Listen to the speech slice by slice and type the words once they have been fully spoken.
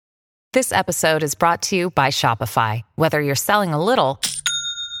This episode is brought to you by Shopify. Whether you're selling a little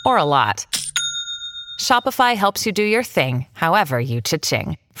or a lot, Shopify helps you do your thing, however you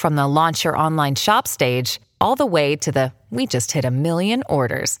cha-ching. From the launch your online shop stage, all the way to the we just hit 1 million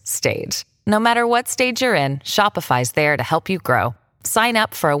orders stage. No matter what stage you're in, Shopify's there to help you grow. Sign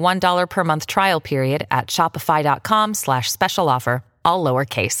up for a $1 per month trial period at shopify.com/special offer, all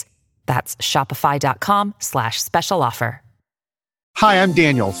lowercase. That's shopify.com/special offer. Hi, I'm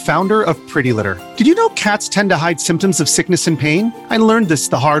Daniel, founder of Pretty Litter. Did you know cats tend to hide symptoms of sickness and pain? I learned this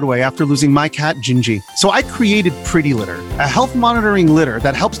the hard way after losing my cat, Gingy. So I created Pretty Litter, a health monitoring litter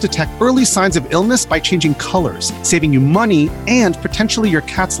that helps detect early signs of illness by changing colors, saving you money and potentially your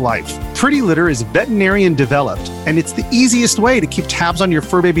cat's life. Pretty Litter is veterinarian developed, and it's the easiest way to keep tabs on your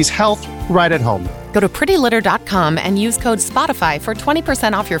fur baby's health right at home. Go to prettylitter.com and use code SPOTIFY for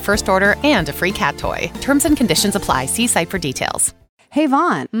 20% off your first order and a free cat toy. Terms and conditions apply. See site for details. Hey,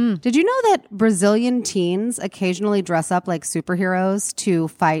 Vaughn, did you know that Brazilian teens occasionally dress up like superheroes to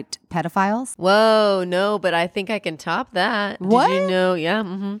fight pedophiles? Whoa, no, but I think I can top that. What? Did you know? Yeah.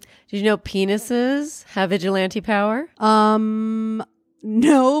 Mm-hmm. Did you know penises have vigilante power? No,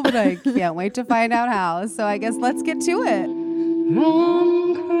 but I can't wait to find out how. So I guess let's get to it.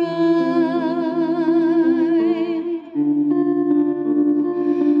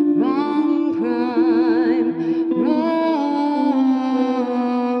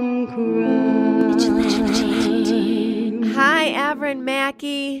 Hi, Avron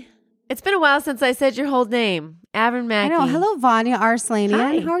Mackey. It's been a while since I said your whole name. Avron Mackey. I know. Hello, Vanya Arslanian.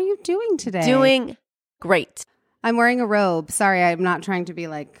 Hi. How are you doing today? Doing great. I'm wearing a robe. Sorry, I'm not trying to be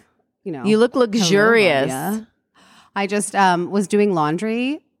like, You look luxurious. Hello, Vanya. I just was doing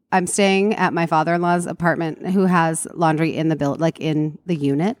laundry. I'm staying at my father-in-law's apartment who has laundry in the in the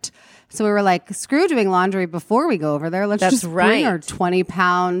unit. So we were like, screw doing laundry before we go over there. Let's just bring our 20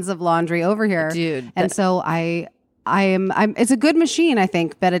 pounds of laundry over here. Dude. And so I'm it's a good machine, I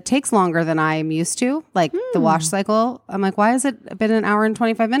think, but it takes longer than I'm used to. Like the wash cycle. I'm like, why has it been an hour and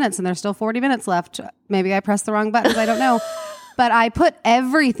 25 minutes and there's still 40 minutes left? Maybe I pressed the wrong buttons. I don't know. But I put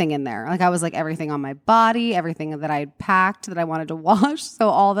everything in there. Like I was like everything on my body, everything that I had packed that I wanted to wash. So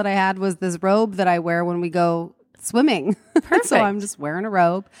all that I had was this robe that I wear when we go swimming. Perfect. So I'm just wearing a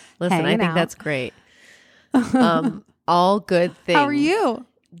robe. Listen, I think that's great. All good things. How are you?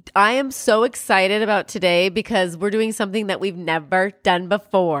 I am so excited about today because we're doing something that we've never done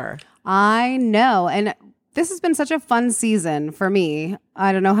before. I know. And this has been such a fun season for me.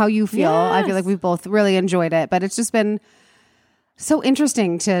 I don't know how you feel. Yes. I feel like we've both really enjoyed it, but it's just been so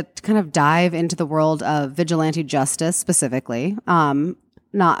interesting to kind of dive into the world of vigilante justice specifically.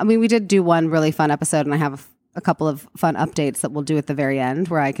 We did do one really fun episode, and I have a couple of fun updates that we'll do at the very end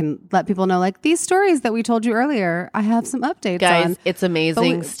where I can let people know, like, these stories that we told you earlier, I have some updates Guys, on. it's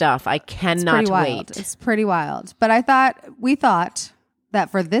amazing stuff. I cannot wait. It's pretty wild. But we thought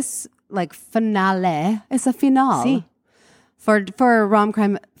that for this finale, it's a finale for Rom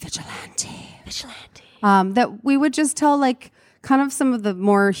Crime Vigilante. That we would just tell kind of some of the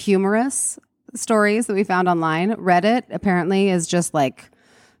more humorous stories that we found online. Reddit apparently is just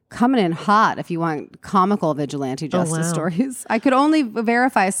coming in hot if you want comical vigilante justice stories. I could only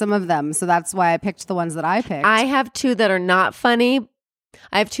verify some of them, so that's why I picked the ones that I picked. I have two that are not funny.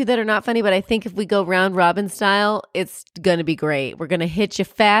 But I think if we go round robin style, it's going to be great. We're going to hit you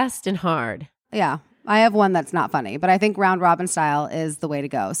fast and hard. Yeah, I have one that's not funny, but I think round robin style is the way to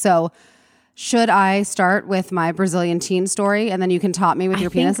go. So should I start with my Brazilian teen story and then you can top me with your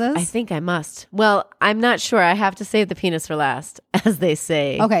penises? I think I must. Well, I'm not sure. I have to save the penis for last, as they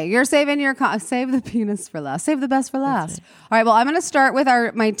say. Okay, you're saving save the penis for last. Save the best for last. Right. All right, well, I'm going to start with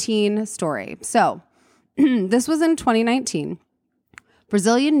my teen story. So this was in 2019.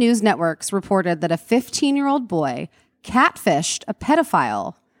 Brazilian news networks reported that a 15-year-old boy catfished a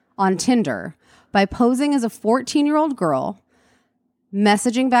pedophile on Tinder by posing as a 14-year-old girl,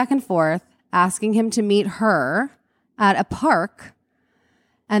 messaging back and forth, asking him to meet her at a park,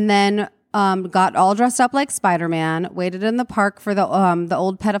 and then got all dressed up like Spider-Man, waited in the park for the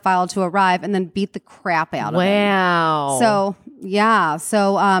old pedophile to arrive, and then beat the crap out of him. Wow. So, yeah.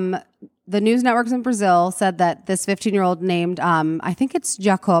 So, the news networks in Brazil said that this 15-year-old named, I think it's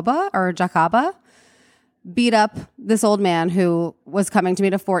Jacaba, beat up this old man who was coming to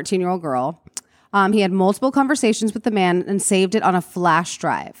meet a 14-year-old girl. He had multiple conversations with the man and saved it on a flash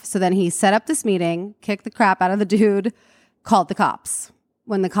drive. So then he set up this meeting, kicked the crap out of the dude, called the cops.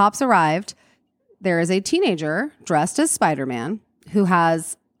 When the cops arrived, there is a teenager dressed as Spider-Man who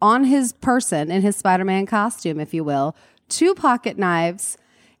has on his person, in his Spider-Man costume, if you will, 2 pocket knives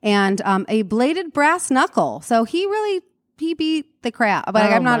and a bladed brass knuckle. So he he beat the crap. But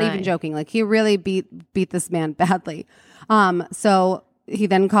like, I'm not even joking. Like he really beat this man badly. So he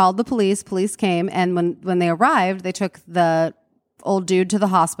then called the police. Police came, and when they arrived, they took the old dude to the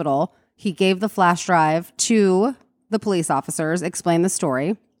hospital. He gave the flash drive to the police officers, explained the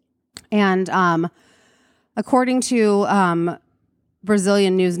story, and according to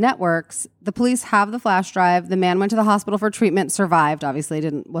Brazilian news networks, the police have the flash drive. The man went to the hospital for treatment, survived. Obviously,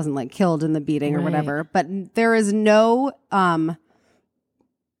 wasn't like killed in the beating or whatever. But there is no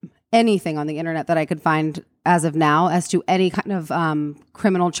anything on the internet that I could find as of now as to any kind of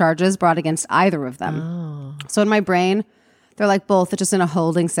criminal charges brought against either of them. Oh. So in my brain, they're like both just in a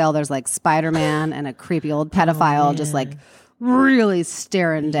holding cell. There's like Spider-Man and a creepy old pedophile just like really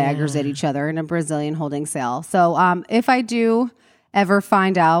staring daggers at each other in a Brazilian holding cell. So if I do ever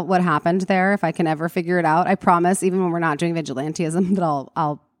find out what happened there, if I can ever figure it out, I promise, even when we're not doing vigilantism, that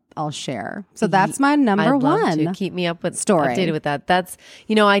I'll share. So that's my number one. To keep me up with story. Updated with that. That's,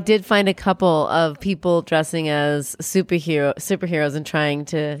 I did find a couple of people dressing as superheroes and trying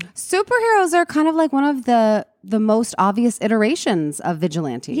to. Superheroes are kind of like one of the most obvious iterations of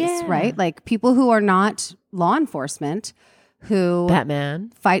vigilantes, right? Like people who are not law enforcement, who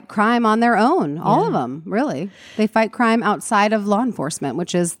Batman fight crime on their own. All of them, really. They fight crime outside of law enforcement,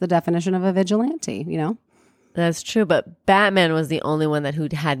 which is the definition of a vigilante, That's true, but Batman was the only one who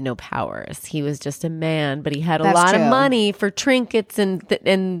had no powers. He was just a man, but he had a lot of money for trinkets and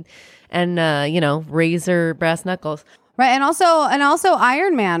razor brass knuckles. Right, and also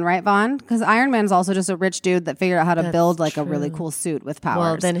Iron Man, right, Vaughn? Because Iron Man's also just a rich dude that figured out how to build like a really cool suit with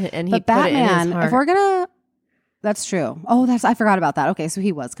powers. Well, he but put Batman, it in his heart. if we're gonna, that's true. Oh, I forgot about that. Okay, so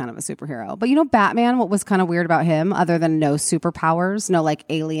he was kind of a superhero, but Batman. What was kind of weird about him, other than no superpowers, no like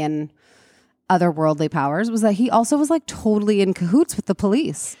alien, otherworldly powers, was that he also was like totally in cahoots with the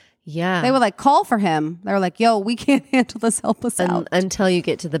police. Yeah, they would like call for him. They were like, "Yo, we can't handle this. Help us out." Until you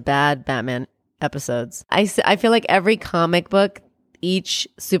get to the bad Batman episodes. I feel like every comic book, each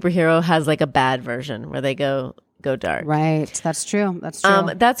superhero has like a bad version where they go dark. Right. That's true. That's true.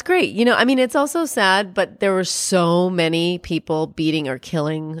 That's great. It's also sad, but there were so many people beating or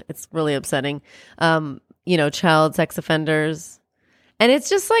killing. It's really upsetting. Child sex offenders. And it's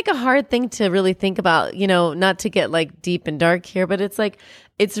just like a hard thing to really think about, not to get like deep and dark here, but it's like,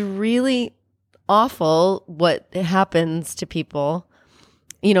 it's really awful what happens to people,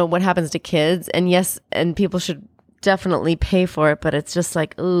 what happens to kids. And yes, and people should definitely pay for it, but it's just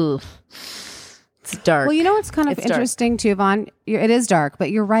like, ooh, it's dark. Well, what's kind of interesting too, Vaughn? It is dark,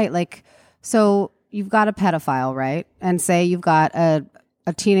 but you're right. Like, so you've got a pedophile, right? And say you've got a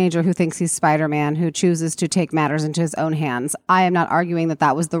teenager who thinks he's Spider-Man, who chooses to take matters into his own hands. I am not arguing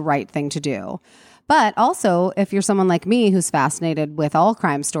that was the right thing to do. But also, if you're someone like me who's fascinated with all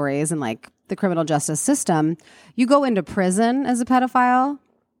crime stories and like the criminal justice system, you go into prison as a pedophile,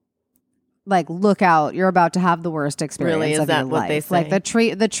 like, look out, you're about to have the worst experience really, of your life. They say? Like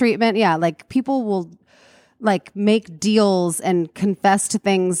the treatment, like people will like make deals and confess to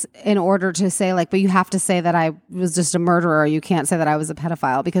things in order to say like, but you have to say that I was just a murderer. You can't say that I was a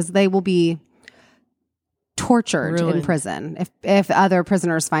pedophile, because they will be tortured in prison if other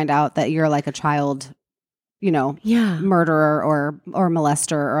prisoners find out that you're like a child, murderer or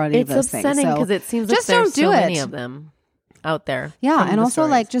molester or any of those things. It's upsetting because it seems like there's so many of them out there. Yeah, and also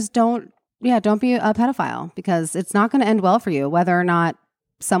like just don't be a pedophile, because it's not going to end well for you, whether or not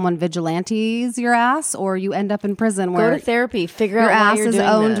someone vigilantes your ass or you end up in prison where go to therapy, figure out your why ass you're is doing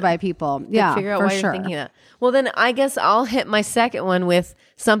owned that. by people. Yeah, figure out for why sure. you're thinking that. Well, then I guess I'll hit my second one with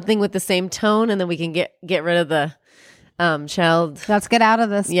something with the same tone, and then we can get rid of the child. Let's get out of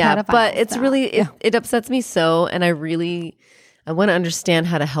this. Yeah, but it's stuff. really it upsets me so, and I want to understand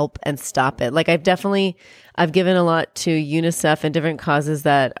how to help and stop it. Like I've given a lot to UNICEF and different causes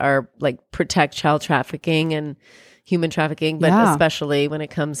that are like protect child trafficking and human trafficking, but especially when it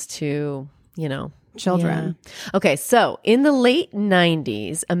comes to, children. Yeah. Okay, so in the late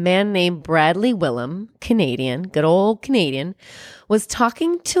 90s, a man named Bradley Willem, Canadian, good old Canadian, was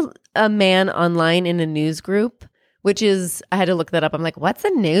talking to a man online in a news group, which is, I had to look that up. I'm like, what's a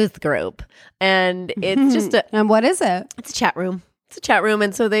news group? And it's just and what is it? It's a chat room. It's a chat room.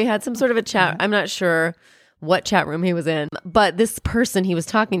 And so they had some sort of a chat. I'm not sure what chat room he was in, but this person he was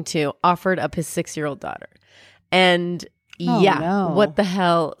talking to offered up his 6-year-old daughter. And what the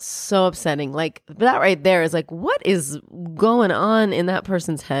hell? So upsetting. Like that right there is like, what is going on in that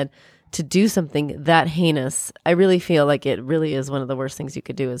person's head to do something that heinous? I really feel like it really is one of the worst things you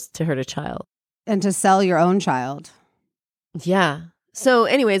could do, is to hurt a child. And to sell your own child. Yeah. So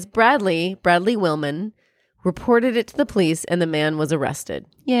anyways, Bradley Willman reported it to the police, and the man was arrested.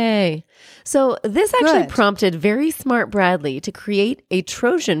 Yay. So this actually Good. prompted very smart Bradley to create a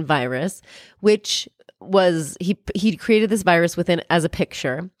Trojan virus, which was he created this virus within as a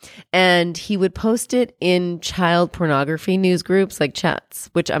picture, and he would post it in child pornography news groups like chats,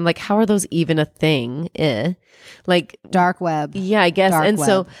 which I'm like, how are those even a thing? Like Dark web. yeah, I guess. Dark And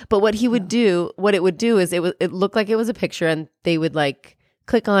so, web. but what it would do is it looked like it was a picture, and they would like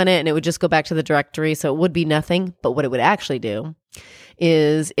click on it and it would just go back to the directory. So it would be nothing. But what it would actually do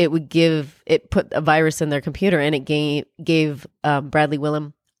is it put a virus in their computer, and it gave Bradley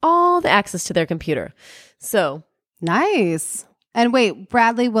Willem all the access to their computer. So Nice. And wait,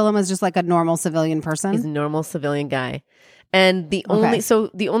 Bradley Willem is just like a normal civilian person? he's a normal civilian guy. And the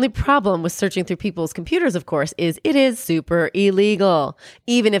only problem with searching through people's computers, of course, is it is super illegal.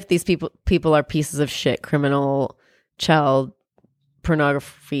 Even if these people are pieces of shit, criminal, child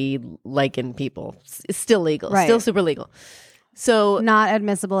pornography liking people, it's still legal, Right. still super legal. So Not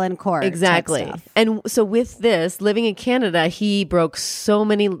admissible in court. type exactly. stuff. And so with this, living in Canada, he broke so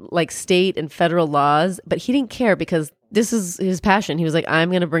many like state and federal laws, but he didn't care because this is his passion. He was like,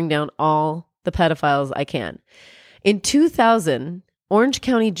 I'm going to bring down all the pedophiles I can. In 2000, Orange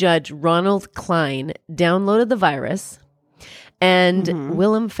County Judge Ronald Klein downloaded the virus, and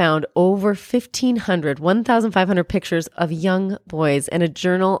Willem found over 1,500 pictures of young boys and a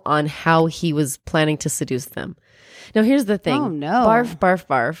journal on how he was planning to seduce them. Now, here's the thing. Oh, no. Barf, barf,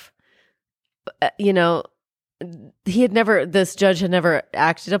 barf. This judge had never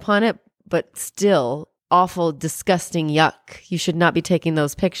acted upon it, but still awful, disgusting, yuck. You should not be taking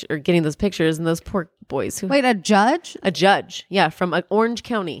those pictures or getting those pictures, and those poor boys who Wait, a judge? a judge, yeah, from an Orange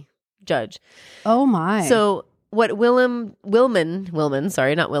County judge. Oh my. So what Willman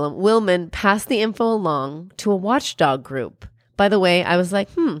passed the info along to a watchdog group. By the way, I was like,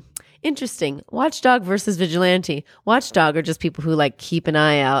 interesting. Watchdog versus vigilante. Watchdog are just people who like keep an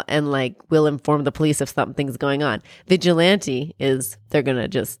eye out and like will inform the police if something's going on. Vigilante is they're going to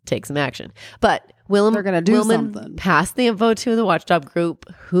just take some action. But They're gonna do Willman something. passed the info to the watchdog group,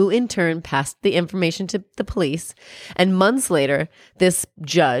 who in turn passed the information to the police. And months later, this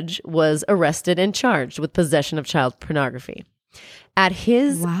judge was arrested and charged with possession of child pornography. At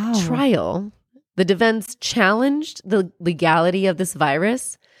his Wow. trial, the defense challenged the legality of this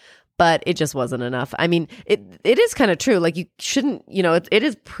virus, but it just wasn't enough. I mean, it is kind of true. Like you shouldn't, it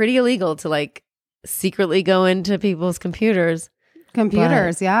is pretty illegal to like secretly go into people's computers.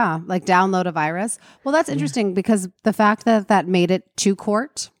 Computers, yeah. Like download a virus. Well, that's interesting because the fact that made it to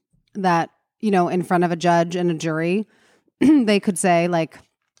court, that, in front of a judge and a jury, they could say like,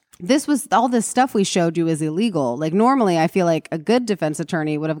 all this stuff we showed you is illegal. Like normally I feel like a good defense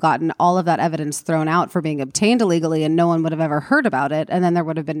attorney would have gotten all of that evidence thrown out for being obtained illegally and no one would have ever heard about it. And then there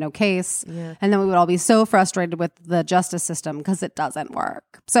would have been no case. Yeah. And then we would all be so frustrated with the justice system because it doesn't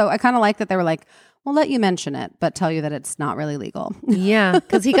work. So I kind of like that they were like, we'll let you mention it, but tell you that it's not really legal. Yeah,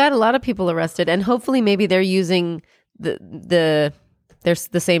 because he got a lot of people arrested, and hopefully maybe they're using the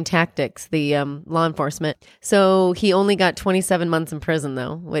same tactics, the law enforcement. So he only got 27 months in prison,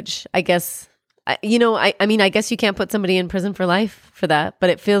 though, which I guess, I guess you can't put somebody in prison for life for that,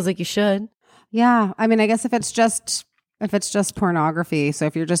 but it feels like you should. Yeah. I mean, I guess if it's just pornography, so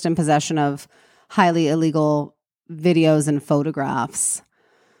if you're just in possession of highly illegal videos and photographs,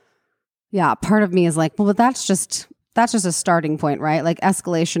 yeah, part of me is like, well, but that's just a starting point, right? Like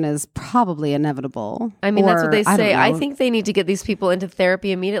escalation is probably inevitable. I mean, that's what they say. I don't know. think they need to get these people into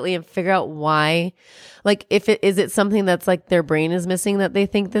therapy immediately and figure out why. Like, is it something that's like their brain is missing that they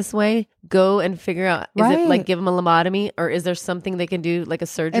think this way? Go and figure out. Is it like give them a lobotomy, or is there something they can do, like a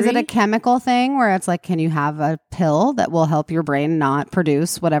surgery? Is it a chemical thing where it's like, can you have a pill that will help your brain not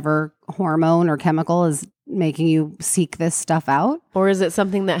produce whatever hormone or chemical is making you seek this stuff out? Or is it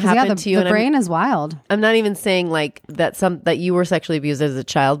something that 'Cause, happened to you? The brain is wild. I'm not even saying like that you were sexually abused as a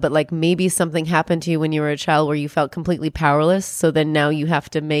child, but like maybe something happened to you when you were a child where you felt completely powerless. So then now you have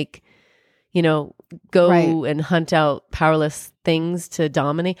to make, go and hunt out powerless things to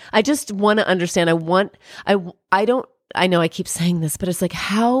dominate. I just want to understand. I know I keep saying this, but it's like,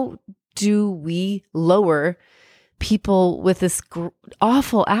 how do we lower people with this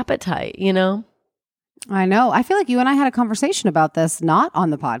awful appetite, I know. I feel like you and I had a conversation about this, not on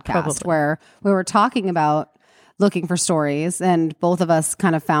the podcast, Probably. where we were talking about looking for stories, and both of us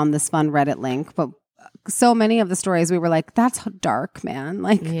kind of found this fun Reddit link. But so many of the stories we were like, that's dark, man.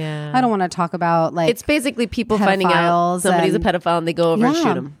 Like, Yeah. I don't want to talk about like It's basically people finding out pedophiles somebody's and- a pedophile and they go over and Yeah.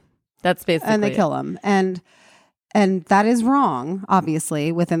 shoot them. That's basically and they it. kill them. And that is wrong,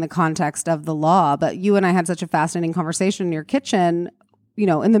 obviously, within the context of the law. But you and I had such a fascinating conversation in your kitchen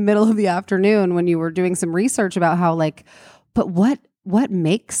in the middle of the afternoon when you were doing some research about how like, but what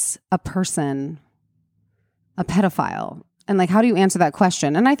makes a person a pedophile? And like, how do you answer that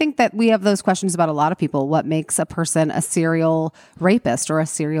question? And I think that we have those questions about a lot of people. What makes a person a serial rapist or a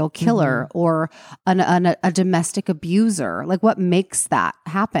serial killer or a domestic abuser? Like, what makes that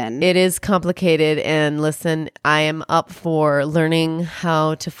happen? It is complicated. And listen, I am up for learning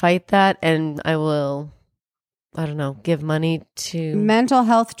how to fight that. And I will, I don't know, give money to mental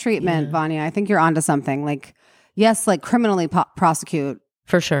health treatment, Vanya. I think you're onto something. Like, yes, like criminally prosecute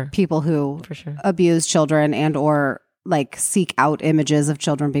for sure people who abuse children and or like seek out images of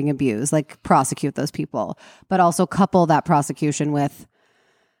children being abused, like prosecute those people, but also couple that prosecution with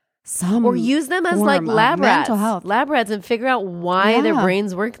some or use them as like lab rats, and figure out why their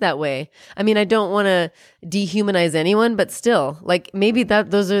brains work that way. I mean, I don't want to dehumanize anyone, but still, like maybe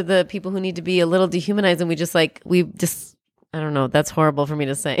those are the people who need to be a little dehumanized, and we just I don't know. That's horrible for me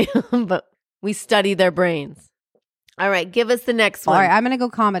to say, but we study their brains. All right, give us the next one. All right, I'm going to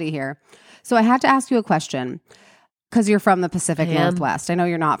go comedy here. So I had to ask you a question. Because you're from the Pacific Northwest. I know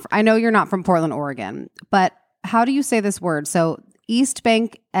you're not from Portland, Oregon. But how do you say this word? So East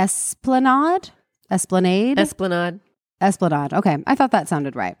Bank Esplanade. Okay, I thought that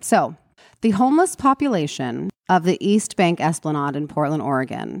sounded right. So the homeless population of the East Bank Esplanade in Portland,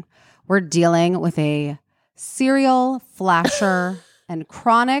 Oregon, were dealing with a serial flasher and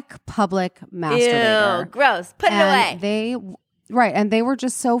chronic public masturbator. Ew, gross. Put it away. And they were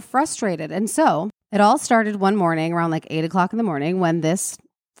just so frustrated. And so it all started one morning around like 8 o'clock in the morning when this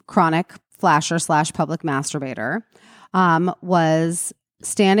chronic flasher / public masturbator was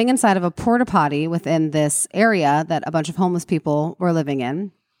standing inside of a porta potty within this area that a bunch of homeless people were living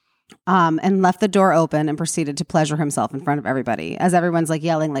in, and left the door open and proceeded to pleasure himself in front of everybody as everyone's like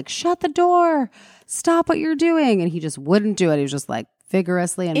yelling like, shut the door, stop what you're doing. And he just wouldn't do it. He was just like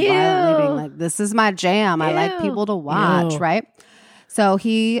vigorously and violently being like, this is my jam. I like people to watch, right? So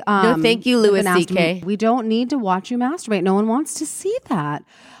he no, thank you, Louis C.K. We don't need to watch you masturbate. No one wants to see that.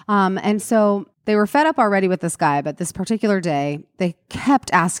 And so they were fed up already with this guy, but this particular day, they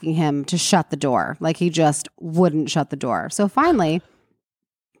kept asking him to shut the door. Like he just wouldn't shut the door. So finally,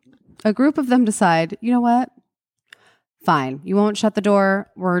 a group of them decide, you know what? Fine. You won't shut the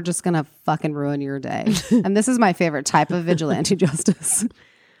door. We're just going to fucking ruin your day. And this is my favorite type of vigilante justice.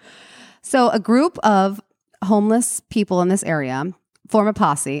 So a group of homeless people in this area form a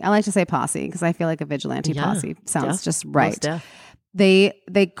posse. I like to say posse because I feel like a vigilante posse sounds just right.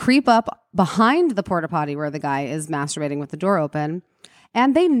 They creep up behind the porta potty where the guy is masturbating with the door open,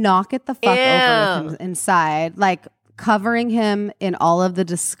 and they knock it the fuck over with him inside, like covering him in all of the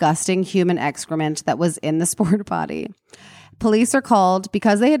disgusting human excrement that was in this porta potty. Police are called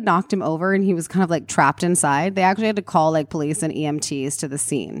because they had knocked him over and he was kind of like trapped inside. They actually had to call like police and EMTs to the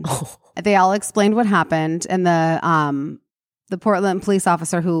scene. They all explained what happened, and the Portland police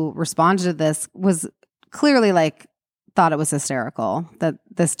officer who responded to this was clearly like thought it was hysterical that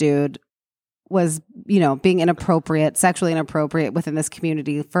this dude was, being inappropriate, sexually inappropriate within this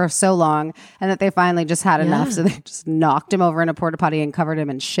community for so long, and that they finally just had enough. So they just knocked him over in a porta potty and covered him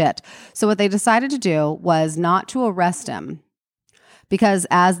in shit. So what they decided to do was not to arrest him, because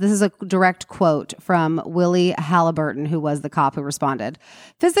as this is a direct quote from Willie Halliburton, who was the cop who responded,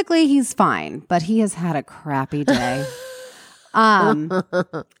 physically he's fine, but he has had a crappy day.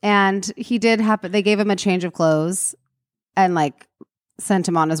 And he did happen. They gave him a change of clothes and like sent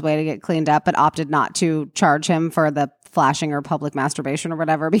him on his way to get cleaned up, but opted not to charge him for the flashing or public masturbation or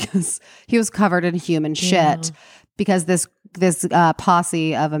whatever, because he was covered in human shit. Because this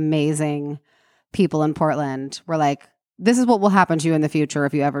posse of amazing people in Portland were like, this is what will happen to you in the future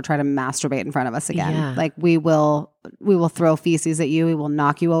if you ever try to masturbate in front of us again. Yeah. Like we will throw feces at you. We will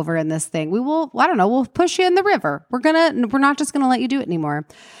knock you over in this thing. We'll push you in the river. We're not just going to let you do it anymore.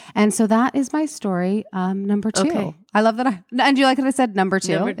 And so that is my story. Number 2. Okay. I love that. And do you like that I said number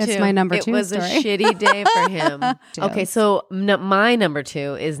 2? Number 2. It's my number 2 story. It was a shitty day for him. Okay. So my number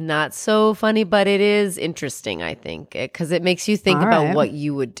 2 is not so funny, but it is interesting, I think, because it makes you think about what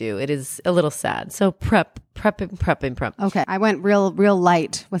you would do. It is a little sad. So prep. Okay. I went real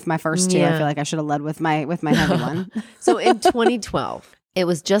light with my first 2. I feel like I should have led with my heavy one. So in 2012, it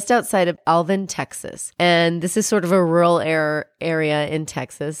was just outside of Alvin, Texas. And this is sort of a rural area in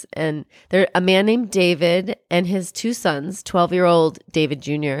Texas. And there a man named David and his 2 sons, 12-year-old David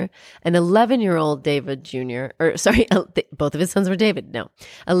Jr. and 11-year-old David Jr. Both of his sons were David. No,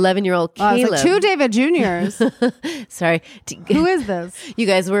 11-year-old Caleb. Like 2 David Juniors. Sorry. Who is this? You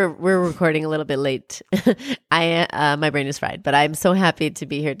guys, we're recording a little bit late. My brain is fried, but I'm so happy to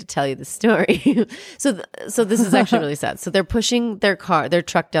be here to tell you the story. So this is actually really sad. So they're pushing their car their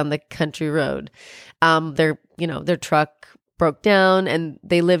truck down the country road. Their truck broke down and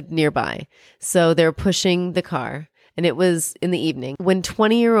they lived nearby. So they're pushing the car. And it was in the evening when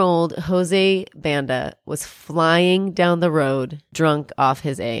 20-year-old Jose Banda was flying down the road drunk off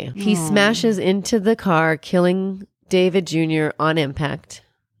his A. He smashes into the car, killing David Jr. on impact.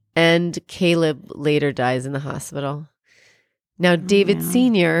 And Caleb later dies in the hospital. Now, David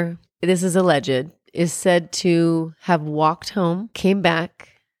Sr., this is alleged, is said to have walked home, came back,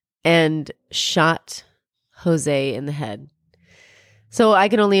 and shot Jose in the head. So I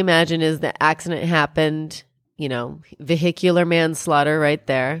can only imagine is the accident happened, vehicular manslaughter right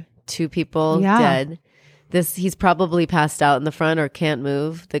there. 2 people dead. He's probably passed out in the front or can't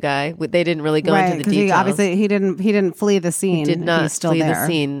move. The guy, they didn't really go into the details. Obviously, he didn't flee the scene. He did not He's still flee there. the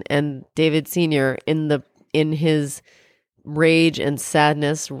scene. And David Sr. in his rage and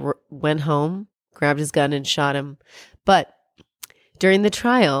sadness went home, grabbed his gun, and shot him. But during the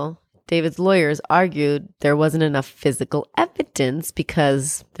trial, David's lawyers argued there wasn't enough physical evidence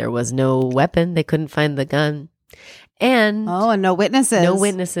because there was no weapon. They couldn't find the gun. And no witnesses. No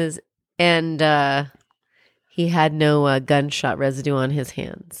witnesses. And he had no gunshot residue on his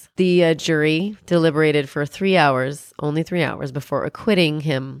hands. The jury deliberated for 3 hours, only 3 hours, before acquitting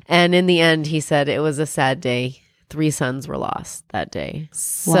him. And in the end, he said it was a sad day. 3 sons were lost that day.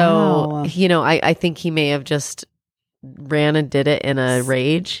 So, I think he may have just ran and did it in a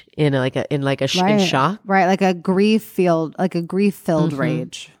rage, in shock. Right, like a grief-filled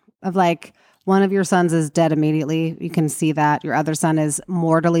rage of like, one of your sons is dead immediately. You can see that. Your other son is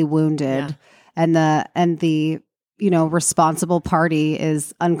mortally wounded. Yeah. And the responsible party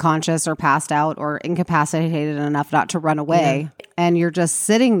is unconscious or passed out or incapacitated enough not to run away. Yeah. And you're just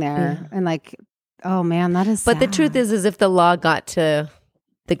sitting there and like, oh man, that is sad. But the truth is if the law got to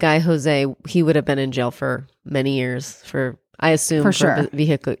the guy Jose, he would have been in jail for many years for sure.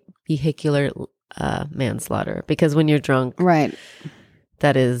 vehicular manslaughter, because when you're drunk, right,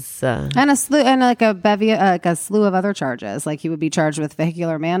 that is and a slew a slew of other charges. Like he would be charged with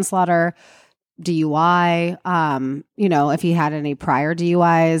vehicular manslaughter, DUI. If he had any prior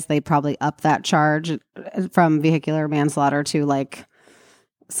DUIs, they probably up that charge from vehicular manslaughter to like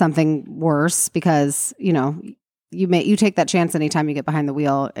something worse, because you take that chance anytime you get behind the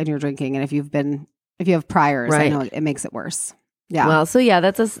wheel and you're drinking, and if you have priors, right. I know it makes it worse. Yeah. Well, so yeah,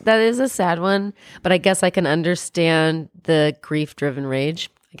 that is a sad one, but I guess I can understand the grief-driven rage,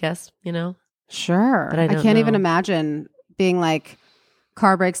 I guess, Sure. But I can't even imagine being like,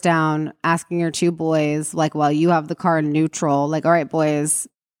 car breaks down, asking your 2 boys, like, while you have the car in neutral, like, all right, boys,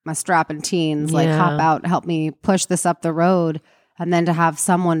 my strapping teens, like, hop out, help me push this up the road. And then to have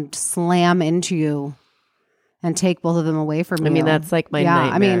someone slam into you and take both of them away from you. I mean, that's like my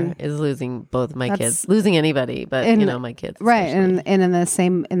nightmare, is losing both of my kids. Losing anybody, but my kids. Right. And in the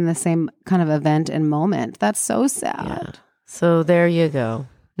same kind of event and moment. That's so sad. Yeah. So there you go.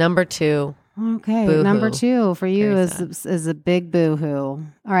 Number 2. Okay. Boo-hoo. Number 2 for you is a big boo-hoo. All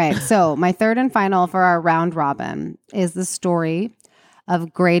right. So my third and final for our round robin is the story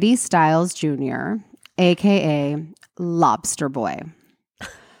of Grady Stiles Jr., AKA Lobster Boy.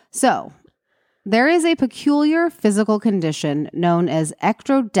 So there is a peculiar physical condition known as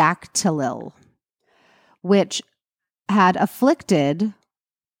ectrodactyly, which had afflicted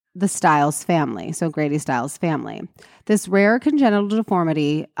the Stiles family, so Grady Stiles' family. This rare congenital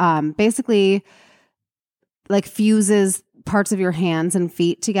deformity basically like fuses parts of your hands and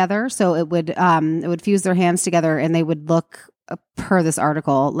feet together. So it would fuse their hands together, and they would look, per this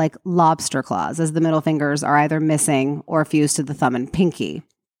article, like lobster claws, as the middle fingers are either missing or fused to the thumb and pinky.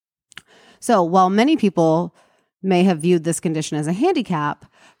 So while many people may have viewed this condition as a handicap,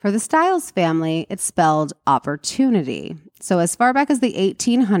 for the Stiles family, it spelled opportunity. So as far back as the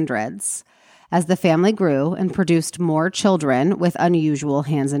 1800s, as the family grew and produced more children with unusual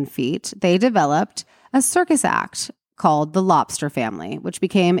hands and feet, they developed a circus act called the Lobster Family, which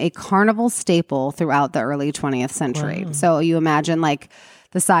became a carnival staple throughout the early 20th century. Wow. So you imagine like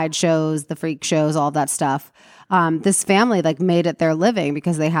the sideshows, the freak shows, all that stuff. This family like made it their living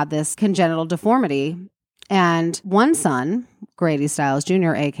because they had this congenital deformity. And one son, Grady Stiles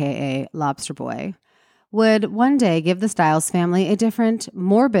Jr., aka Lobster Boy, would one day give the Stiles family a different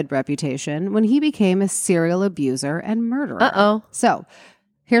morbid reputation when he became a serial abuser and murderer. Uh-oh. So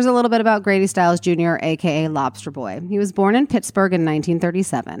here's a little bit about Grady Stiles Jr., a.k.a. Lobster Boy. He was born in Pittsburgh in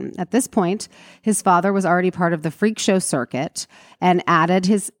 1937. At this point, his father was already part of the freak show circuit and added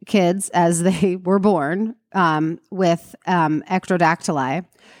his kids as they were born with ectrodactyly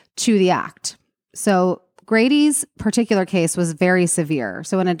to the act. So Grady's particular case was very severe.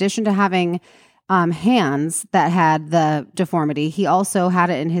 So in addition to having hands that had the deformity. He also had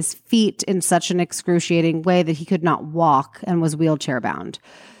it in his feet in such an excruciating way that he could not walk and was wheelchair bound.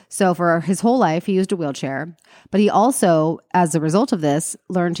 So for his whole life, he used a wheelchair. But he also, as a result of this,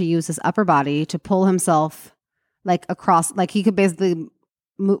 learned to use his upper body to pull himself like across, like he could basically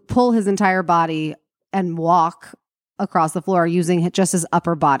pull his entire body and walk across the floor using just his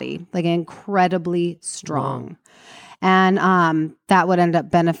upper body, like incredibly strong. Wow. And that would end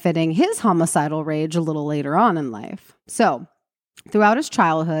up benefiting his homicidal rage a little later on in life. So throughout his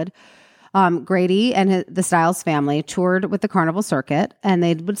childhood, Grady and the Stiles family toured with the carnival circuit, and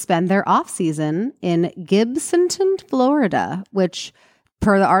they would spend their off season in Gibsonton, Florida, which,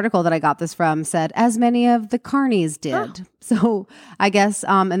 per the article that I got this from, said as many of the carnies did. Oh. So I guess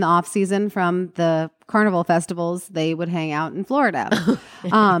in the off season from the carnival festivals, they would hang out in Florida.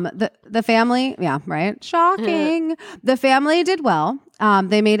 The family, yeah, right? Shocking. The family did well.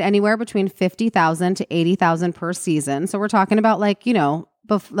 They made anywhere between $50,000 to $80,000 per season. So we're talking about like, you know,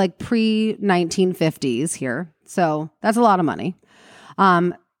 like pre-1950s here. So that's a lot of money.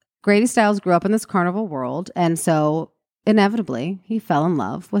 Grady Stiles grew up in this carnival world, and so inevitably he fell in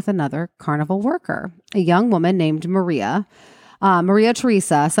love with another carnival worker, a young woman named Maria. Maria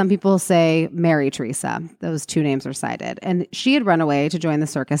Teresa. Some people say Mary Teresa. Those two names are cited. And she had run away to join the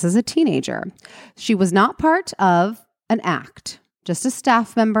circus as a teenager. She was not part of an act, just a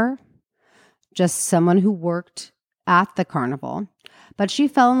staff member, just someone who worked at the carnival. But she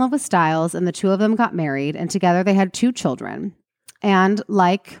fell in love with Stiles, and the two of them got married, and together they had 2 children. And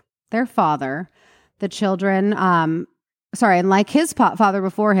like their father, the children, and like his father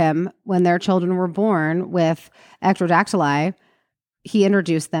before him, when their children were born with ectrodactyly, he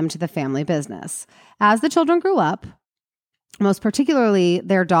introduced them to the family business. As the children grew up, most particularly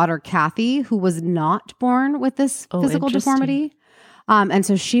their daughter, Kathy, who was not born with this physical deformity. And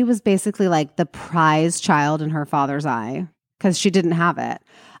so she was basically like the prize child in her father's eye, because she didn't have it.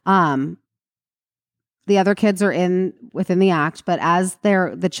 The other kids are within the act, but as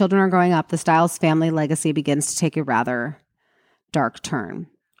the children are growing up, the Stiles family legacy begins to take a rather dark turn.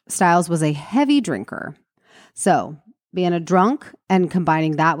 Stiles was a heavy drinker. So being a drunk and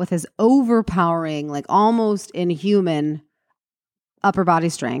combining that with his overpowering, like almost inhuman upper body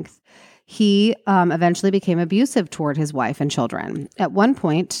strength, he eventually became abusive toward his wife and children. At one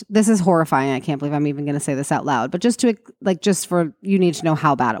point, this is horrifying. I can't believe I'm even going to say this out loud, but just for you need to know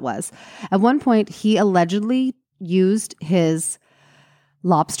how bad it was. At one point, he allegedly used his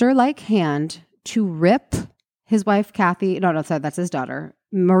lobster-like hand to rip his wife, Kathy, that's his daughter,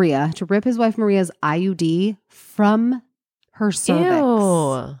 Maria, to rip his wife Maria's IUD from her cervix.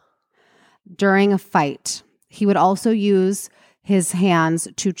 Ew. During a fight. He would also use his hands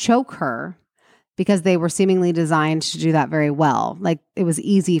to choke her because they were seemingly designed to do that very well. Like it was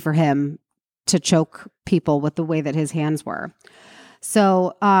easy for him to choke people with the way that his hands were.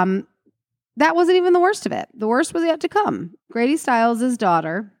 So that wasn't even the worst of it. The worst was yet to come. Grady Stiles'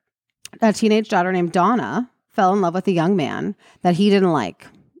 daughter, a teenage daughter named Donna, fell in love with a young man that he didn't like.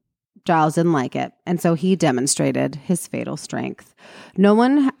 Giles didn't like it, and so he demonstrated his fatal strength. No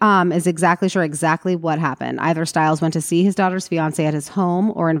one is exactly sure exactly what happened. Either Stiles went to see his daughter's fiancé at his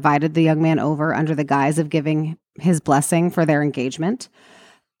home or invited the young man over under the guise of giving his blessing for their engagement.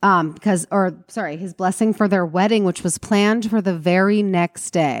 His blessing for their wedding, which was planned for the very next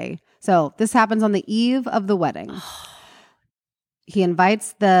day. So this happens on the eve of the wedding. He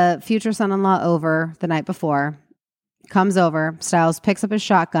invites the future son-in-law over the night before. Comes over, Stiles picks up his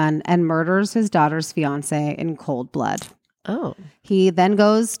shotgun and murders his daughter's fiancé in cold blood. Oh. He then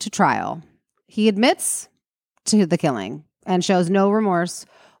goes to trial. He admits to the killing and shows no remorse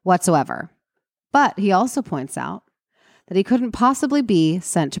whatsoever. But he also points out that he couldn't possibly be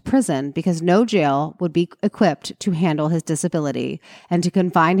sent to prison because no jail would be equipped to handle his disability, and to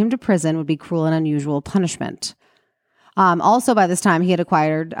confine him to prison would be cruel and unusual punishment. Also, by this time, he had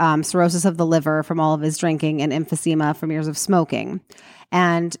acquired cirrhosis of the liver from all of his drinking and emphysema from years of smoking.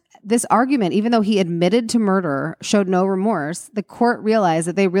 And this argument, even though he admitted to murder, showed no remorse, the court realized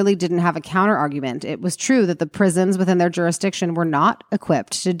that they really didn't have a counter argument. It was true that the prisons within their jurisdiction were not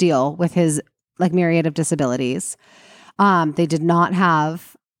equipped to deal with his myriad of disabilities. They did not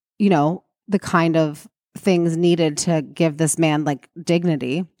have, the kind of things needed to give this man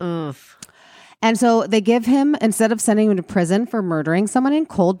dignity. Ugh. And so they give him, instead of sending him to prison for murdering someone in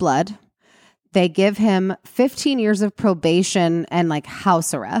cold blood, they give him 15 years of probation and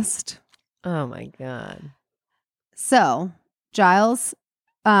house arrest. Oh my God. So Giles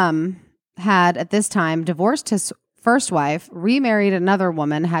had at this time divorced his first wife, remarried another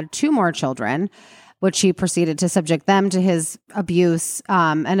woman, had 2 more children. which he proceeded to subject them to his abuse.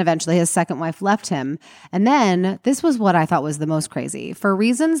 And eventually his second wife left him. And then this was what I thought was the most crazy. For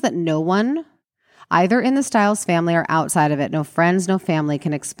reasons that no one, either in the Stiles family or outside of it, no friends, no family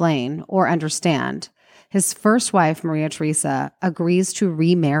can explain or understand, his first wife, Maria Teresa, agrees to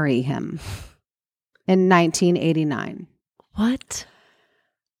remarry him in 1989. What?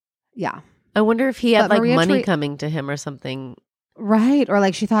 Yeah. I wonder if he had But like Maria money Ther- coming to him or something. Right. Or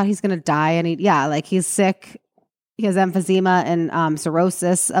like she thought he's going to die and like he's sick. He has emphysema and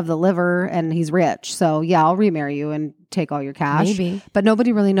cirrhosis of the liver and he's rich. So yeah, I'll remarry you and take all your cash. Maybe. But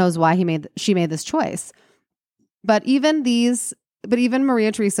nobody really knows why she made this choice. But even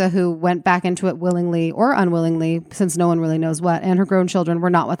Maria Teresa, who went back into it willingly or unwillingly, since no one really knows what, and her grown children were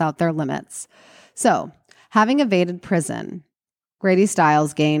not without their limits. So having evaded prison, Grady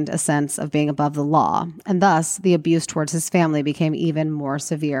Stiles gained a sense of being above the law, and thus the abuse towards his family became even more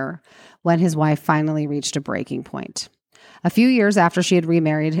severe when his wife finally reached a breaking point. A few years after she had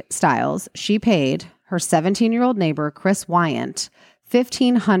remarried Stiles, she paid her 17-year-old neighbor, Chris Wyant,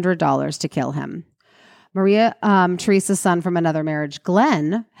 $1,500 to kill him. Maria Teresa's son from another marriage,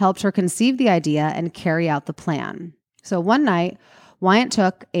 Glenn, helped her conceive the idea and carry out the plan. So one night, Wyant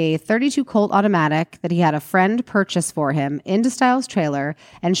took a .32 Colt automatic that he had a friend purchase for him into Stiles' trailer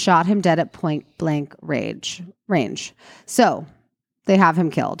and shot him dead at point-blank range. So they have him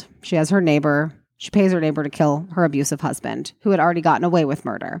killed. She pays her neighbor to kill her abusive husband, who had already gotten away with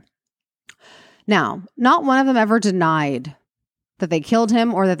murder. Now, not one of them ever denied that they killed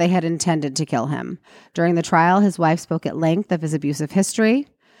him or that they had intended to kill him. During the trial, his wife spoke at length of his abusive history.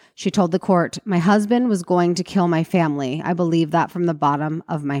 She told the court, "My husband was going to kill my family. I believe that from the bottom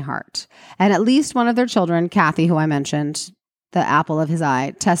of my heart." And at least one of their children, Kathy, who I mentioned, the apple of his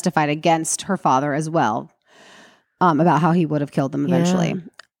eye, testified against her father as well, about how he would have killed them eventually.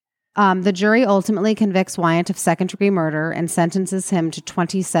 The jury ultimately convicts Wyant of second-degree murder and sentences him to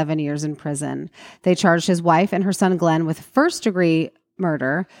 27 years in prison. They charged his wife and her son Glenn with first-degree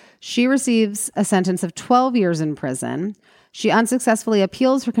murder. She receives a sentence of 12 years in prison. She unsuccessfully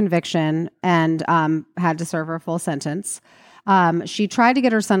appeals her conviction and had to serve her full sentence. She tried to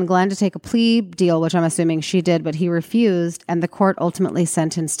get her son Glenn to take a plea deal, which I'm assuming she did, but he refused, and the court ultimately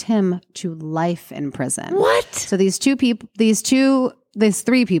sentenced him to life in prison. What? So these three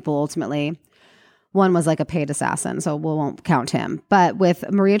people ultimately, one was like a paid assassin, so we won't count him. But with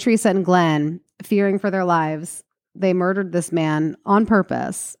Maria Teresa and Glenn fearing for their lives, they murdered this man on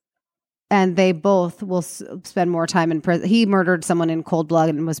purpose. And they both will spend more time in prison. He murdered someone in cold blood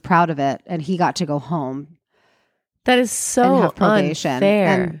and was proud of it. And he got to go home. That is so and have probation. unfair.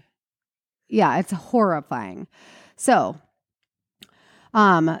 And yeah, it's horrifying. So,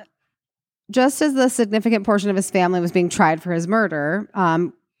 just as the significant portion of his family was being tried for his murder,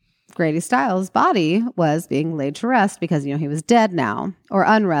 Grady Stiles' body was being laid to rest because, he was dead now, or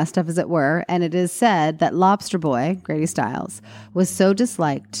unrest, as it were. And it is said that Lobster Boy, Grady Stiles, was so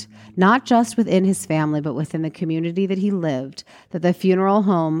disliked, not just within his family, but within the community that he lived, that the funeral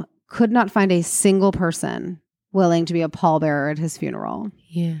home could not find a single person willing to be a pallbearer at his funeral.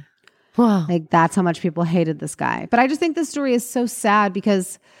 Yeah. Wow. Like, that's how much people hated this guy. But I just think this story is so sad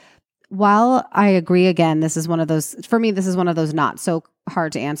because while I agree, again, this is one of those not so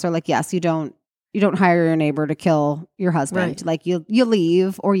hard to answer. Like, yes, you don't hire your neighbor to kill your husband. Right. Like you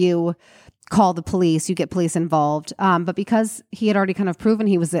leave or you call the police, you get police involved. But because he had already kind of proven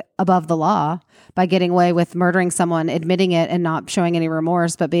he was above the law by getting away with murdering someone, admitting it and not showing any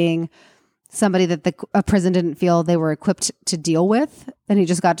remorse, but being somebody that a prison didn't feel they were equipped to deal with, and he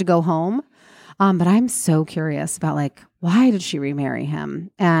just got to go home. But I'm so curious about why did she remarry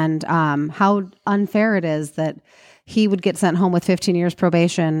him, and how unfair it is that he would get sent home with 15 years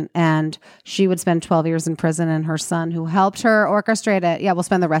probation and she would spend 12 years in prison, and her son, who helped her orchestrate it, will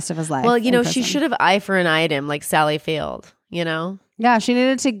spend the rest of his life. Well, in she prison. should have eye for an item like Sally Field, Yeah, she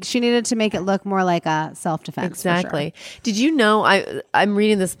needed to make it look more like a self-defense. Exactly. For sure. Did you know I'm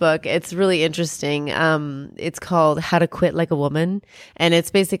reading this book? It's really interesting. It's called How to Quit Like a Woman, and it's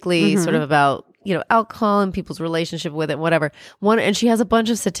basically sort of about alcohol and people's relationship with it, whatever. And she has a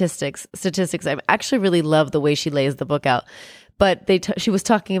bunch of statistics. I actually really love the way she lays the book out. But she was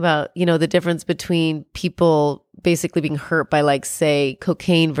talking about the difference between people basically being hurt by say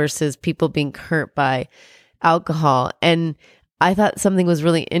cocaine versus people being hurt by alcohol. And I thought something was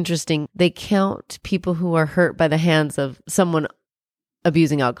really interesting. They count people who are hurt by the hands of someone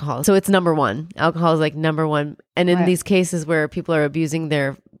abusing alcohol. So it's number one. Alcohol is number one. And in these cases where people are abusing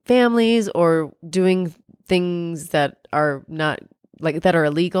their families or doing things that are not that are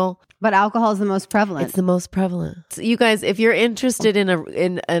illegal, But alcohol is the most prevalent. It's the most prevalent. So you guys, if you're interested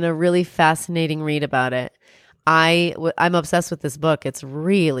in a really fascinating read about it, I'm obsessed with this book. It's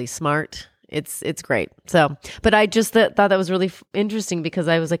really smart. It's great. So, but I just thought that was really interesting because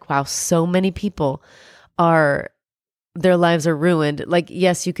I was like, wow, so many people their lives are ruined. Like,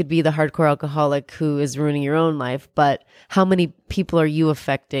 yes, you could be the hardcore alcoholic who is ruining your own life, but how many people are you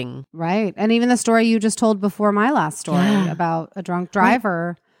affecting? Right. And even the story you just told before my last story about a drunk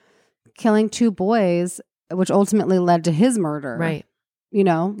driver killing 2 boys, which ultimately led to his murder. Right. You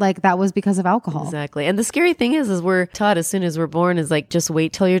know, like that was because of alcohol. Exactly. And the scary thing is we're taught as soon as we're born is like, just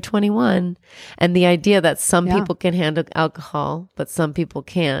wait till you're 21. And the idea that some people can handle alcohol, but some people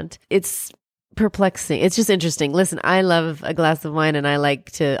can't. It's perplexing. It's just interesting. Listen, I love a glass of wine and I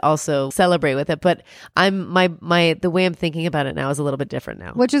like to also celebrate with it, but the way I'm thinking about it now is a little bit different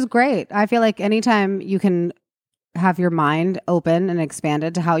now. Which is great. I feel like anytime you can have your mind open and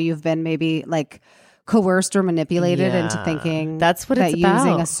expanded to how you've been maybe like coerced or manipulated into thinking that's what that it's about.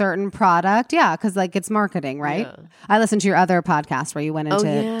 Using a certain product. Yeah, because like it's marketing, right? Yeah. I listened to your other podcast where you went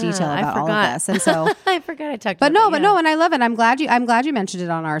into detail about all of this. And so I forgot I talked about it. But no, and I love it. I'm glad you mentioned it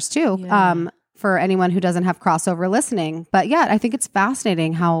on ours too. Yeah. For anyone who doesn't have crossover listening. But yeah, I think it's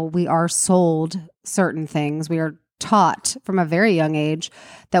fascinating how we are sold certain things. We are taught from a very young age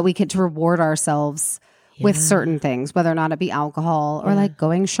that we get to reward ourselves with certain things, whether or not it be alcohol or like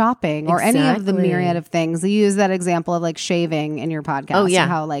going shopping or any of the myriad of things. You use that example of like shaving in your podcast. Oh, yeah.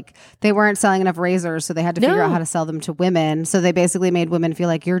 How like they weren't selling enough razors, so they had to figure out how to sell them to women. So they basically made women feel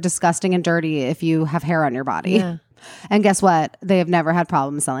like you're disgusting and dirty if you have hair on your body. Yeah. And guess what? They have never had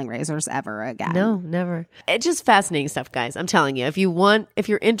problems selling razors ever again. No, never. It's just fascinating stuff, guys. I'm telling you, if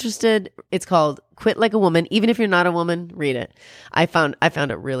you're interested, it's called Quit Like a Woman. Even if you're not a woman, read it. I found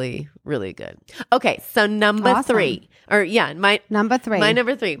it really, really good. Okay, so number 3. My number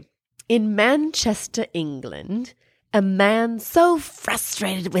 3. In Manchester, England, a man so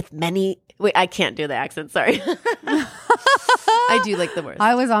frustrated with many... Wait, I can't do the accent. Sorry. I do like the worst.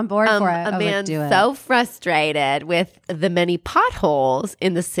 I was on board for it. A man so frustrated with the many potholes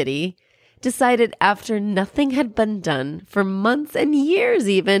in the city decided after nothing had been done for months and years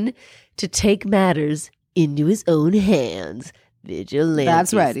even to take matters into his own hands. Vigilante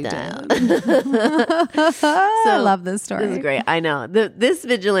That's right. style. I love this story. This is great. I know. This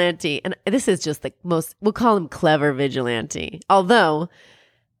vigilante, and this is just the most, we'll call him clever vigilante. Although...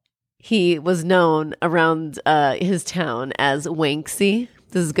 he was known around his town as Wanksy.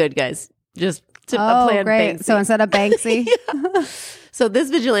 This is good, guys. Just a play on Banksy. So instead of Banksy. So this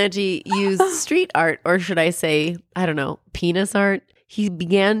vigilante used street art, or should I say, I don't know, penis art. He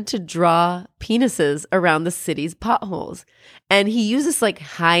began to draw penises around the city's potholes. And he used this like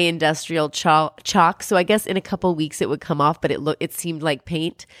high industrial chalk. So I guess in a couple weeks it would come off, but it seemed like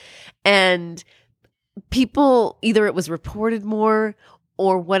paint. And people, either it was reported more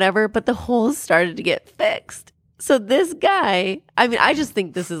or whatever, but the holes started to get fixed. So this guy, I mean, I just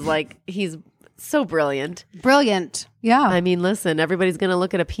think this is like, he's so brilliant. Brilliant. Yeah. I mean, listen, everybody's going to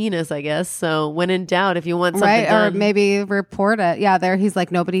look at a penis, I guess. So when in doubt, if you want something done. Or maybe report it. Yeah, there he's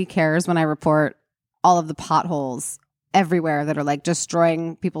like, nobody cares when I report all of the potholes everywhere that are like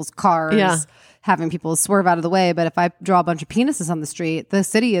destroying people's cars, having people swerve out of the way. But if I draw a bunch of penises on the street, the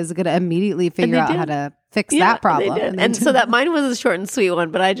city is going to immediately figure out how to fix that problem. And so that mine was a short and sweet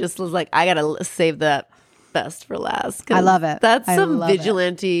one, but I just was like, I got to save that best for last. I love it. That's some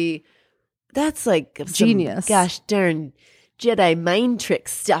vigilante. That's like genius. Gosh darn Jedi mind trick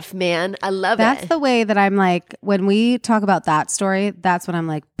stuff, man. I love it. That's the way that I'm like, when we talk about that story, that's when I'm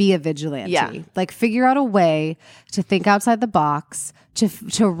like, be a vigilante. Yeah. Like figure out a way to think outside the box,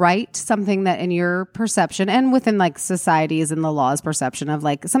 to write something that in your perception and within like society's and the law's perception of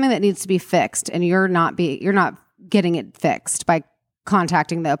like something that needs to be fixed, and you're not getting it fixed by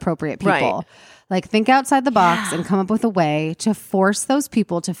contacting the appropriate people. Right. Like think outside the box and come up with a way to force those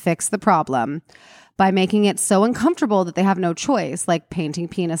people to fix the problem by making it so uncomfortable that they have no choice, like painting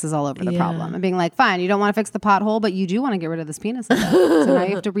penises all over the problem and being like, fine, you don't want to fix the pothole, but you do want to get rid of this penis. So now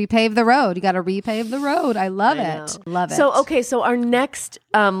you have to repave the road. You got to repave the road. I love it. Love it. So our next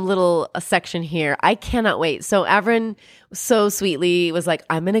little section here, I cannot wait. So Avrin so sweetly was like,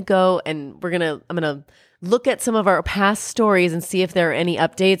 I'm going to go and I'm going to look at some of our past stories and see if there are any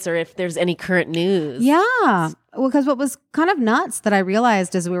updates or if there's any current news. Yeah. Well, because what was kind of nuts that I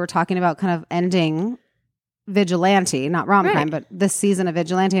realized as we were talking about kind of ending Vigilante, not rom-com, Right. but this season of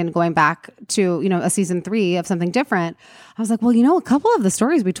Vigilante and going back to, a season 3 of something different, I was like, well, a couple of the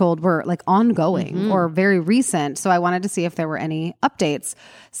stories we told were like ongoing or very recent. So I wanted to see if there were any updates.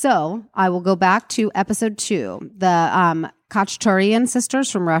 So I will go back to episode 2, the Khachaturian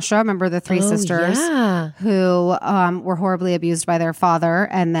sisters from Russia. Remember the 3 sisters who were horribly abused by their father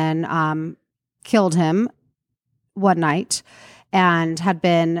and then killed him one night and had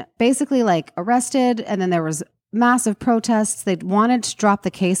been basically like arrested. And then there was massive protests. They wanted to drop the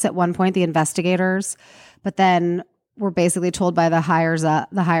case at one point, the investigators, but then were basically told by the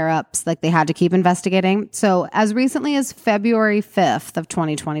higher ups, like they had to keep investigating. So as recently as February 5th of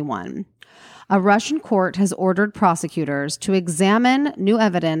 2021, a Russian court has ordered prosecutors to examine new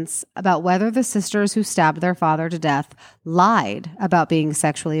evidence about whether the sisters who stabbed their father to death lied about being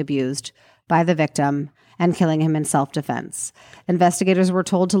sexually abused by the victim and killing him in self-defense. Investigators were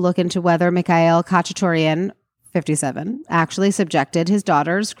told to look into whether Mikhail Khachaturian, 57, actually subjected his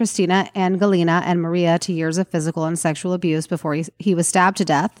daughters, Christina and Galina and Maria, to years of physical and sexual abuse before he was stabbed to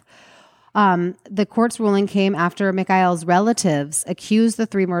death. The court's ruling came after Mikhail's relatives accused the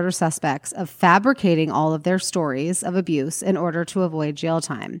 3 murder suspects of fabricating all of their stories of abuse in order to avoid jail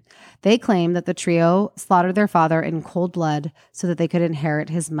time. They claim that the trio slaughtered their father in cold blood so that they could inherit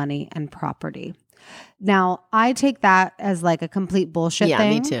his money and property. Now, I take that as like a complete bullshit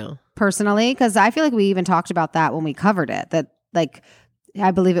thing. Yeah, me too. Personally, because I feel like we even talked about that when we covered it. That like,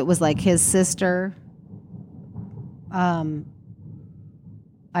 I believe it was like his sister. I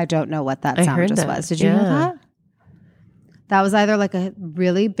don't know what that I sound heard just that. was. Did you hear that? That was either like a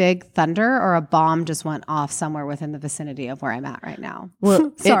really big thunder or a bomb just went off somewhere within the vicinity of where I'm at right now.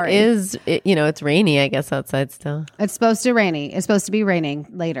 Well, sorry. It's rainy, I guess, outside still. It's supposed to rainy. It's supposed to be raining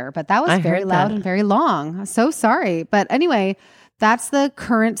later, but that was I very heard loud that. and very long. So sorry. But anyway, that's the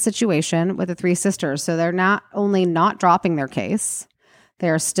current situation with the 3 sisters. So they're not only not dropping their case,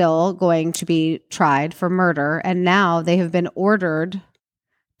 they're still going to be tried for murder. And now they have been ordered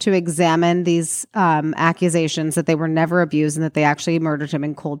to examine these accusations that they were never abused and that they actually murdered him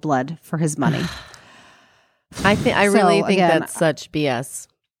in cold blood for his money. I really think again, that's such BS.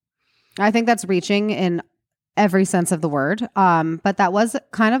 I think that's reaching in every sense of the word. But that was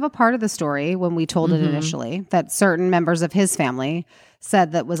kind of a part of the story when we told it initially, that certain members of his family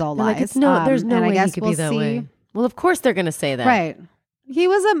said that was all They're lies. like, there's no and I way he guess could we'll be that see. way. Well, of course they're going to say that. Right. He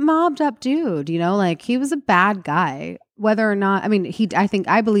was a mobbed up dude, like he was a bad guy. Whether or not,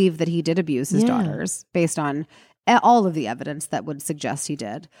 I believe that he did abuse his daughters based on all of the evidence that would suggest he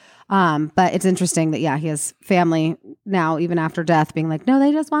did. But it's interesting that, he has family now, even after death, being like, no,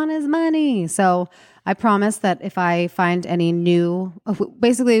 they just want his money. So I promise that if I find any new,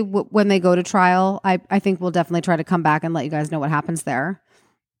 basically when they go to trial, I think we'll definitely try to come back and let you guys know what happens there.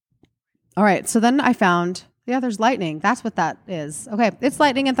 All right. So then I found, there's lightning. That's what that is. Okay. It's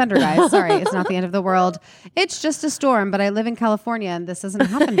lightning and thunder, guys. Sorry. It's not the end of the world. It's just a storm, but I live in California and this doesn't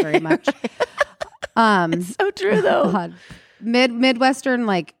happen very much. It's so true, though. God. Midwestern,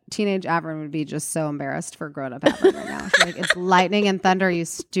 like teenage Avern would be just so embarrassed for grown up Avern right now. She's like, it's lightning and thunder, you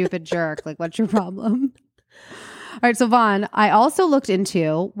stupid jerk. Like, what's your problem? All right. So Vaughn, I also looked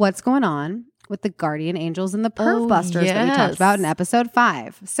into what's going on with the guardian angels and the perv busters that we talked about in episode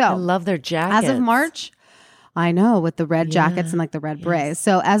 5. So I love their jackets. as of March, I know, with the red jackets and like the red berets.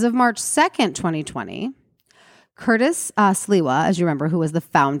 So as of March 2nd, 2020, Curtis Sliwa, as you remember, who was the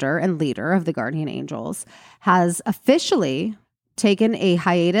founder and leader of the Guardian Angels, has officially taken a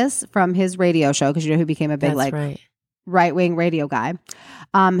hiatus from his radio show, because he became a big right-wing radio guy,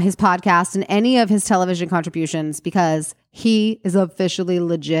 his podcast and any of his television contributions, because he is officially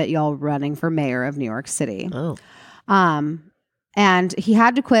legit, y'all, running for mayor of New York City. Oh. And he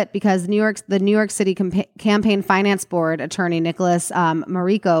had to quit because the New York City Campaign Finance Board attorney Nicholas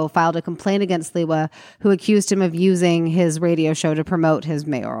Marico filed a complaint against Sliwa, who accused him of using his radio show to promote his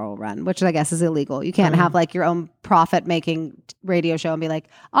mayoral run, which I guess is illegal. You can't have like your own profit-making radio show and be like,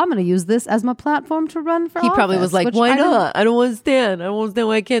 I'm going to use this as my platform to run for office. He probably was like, why not? I don't understand. I don't understand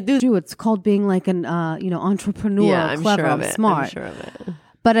why I can't do this. It's called being like an entrepreneur, Yeah, I'm clever, sure of I'm it. smart. I'm sure of it.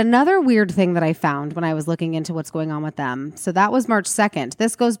 But another weird thing that I found when I was looking into what's going on with them. So that was March 2nd.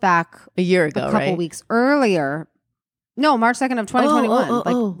 This goes back A year ago, a couple right? weeks earlier. No, March 2nd of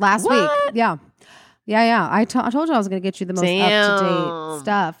 2021. Last week. Yeah. I told you I was going to get you the most up-to-date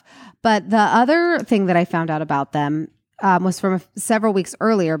stuff. But the other thing that I found out about them was from several weeks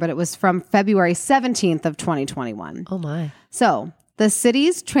earlier, but it was from February 17th of 2021. Oh, my. So the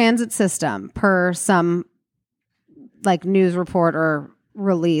city's transit system, per some like news report or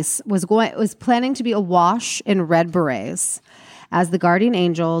release, was planning to be awash in red berets as the Guardian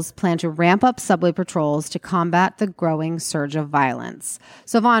Angels plan to ramp up subway patrols to combat the growing surge of violence.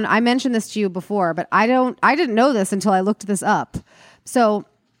 So Vaughn, I mentioned this to you before, but I didn't know this until I looked this up. So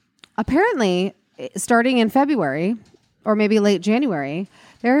apparently, starting in February or maybe late January,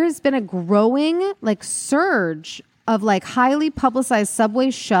 there has been a growing surge of highly publicized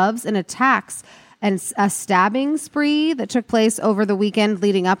subway shoves and attacks and a stabbing spree that took place over the weekend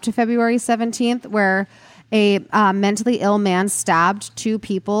leading up to February 17th, where a mentally ill man stabbed 2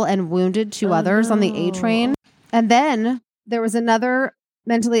 people and wounded 2 others on the A train. And then there was another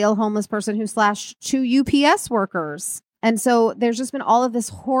mentally ill homeless person who slashed 2 UPS workers. And so there's just been all of this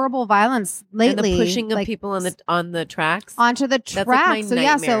horrible violence lately. And the pushing of people on the tracks? Onto the tracks. That's my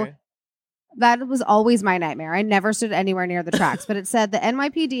nightmare. So that was always my nightmare. I never stood anywhere near the tracks. But it said the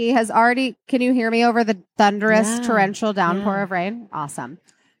NYPD has already... Can you hear me over the thunderous torrential downpour of rain? Awesome.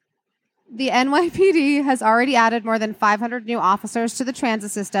 The NYPD has already added more than 500 new officers to the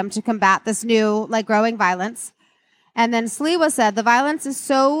transit system to combat this new growing violence. And then Sliwa said the violence is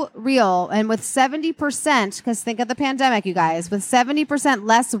so real, and with 70%, because think of the pandemic, you guys, with 70%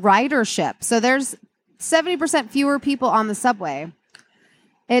 less ridership. So there's 70% fewer people on the subway.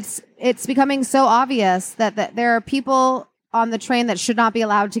 It's becoming so obvious that there are people on the train that should not be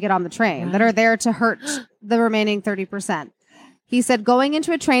allowed to get on the train, that are there to hurt the remaining 30%. He said going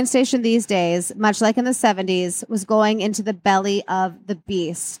into a train station these days, much like in the 70s, was going into the belly of the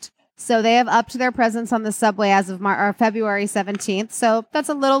beast. So they have upped their presence on the subway as of February 17th. So that's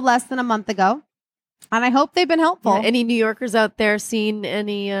a little less than a month ago. And I hope they've been helpful. Yeah, any New Yorkers out there seen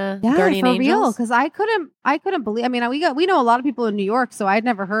any Guardian for Angels? real, because I couldn't believe. I mean, we know a lot of people in New York, so I'd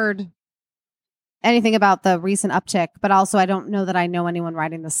never heard anything about the recent uptick. But also, I don't know that I know anyone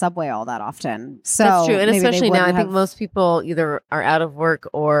riding the subway all that often. So that's true, and maybe especially now, I think have... most people either are out of work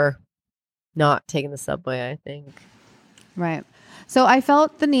or not taking the subway. I think right. So I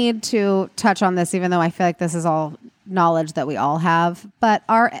felt the need to touch on this, even though I feel like this is all knowledge that we all have. But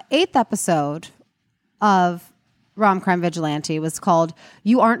our 8th episode of Rom Crime Vigilante was called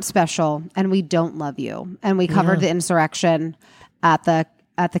 "You Aren't Special and We Don't Love You," and we covered the insurrection at the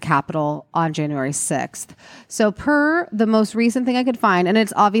Capitol on January 6th. So per the most recent thing I could find, and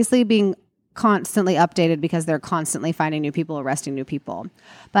it's obviously being constantly updated because they're constantly finding new people, arresting new people.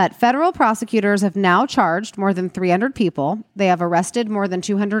 But federal prosecutors have now charged more than 300 people. They have arrested more than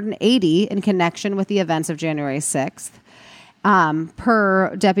 280 in connection with the events of January 6th.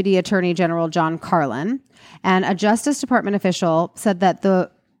 Per Deputy Attorney General John Carlin. And a Justice Department official said that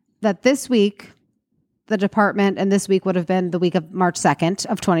that this week, the department, and this week would have been the week of March 2nd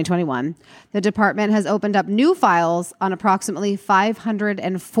of 2021, the department has opened up new files on approximately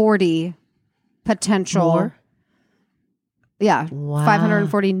 540 potential... More? Yeah, wow.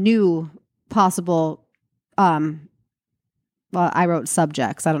 540 new possible... Well, I wrote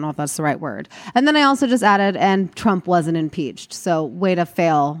subjects. I don't know if that's the right word. And then I also just added, and Trump wasn't impeached. So way to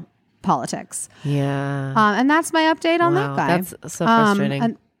fail politics. Yeah. And that's my update on that guy. That's so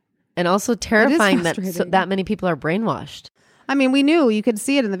frustrating. And also terrifying that that many people are brainwashed. I mean, we knew, you could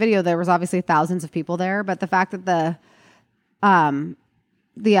see it in the video. There was obviously thousands of people there, but the fact that the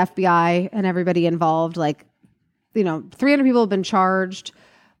FBI and everybody involved, 300 people have been charged.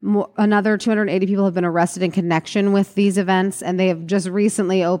 Another 280 people have been arrested in connection with these events, and they have just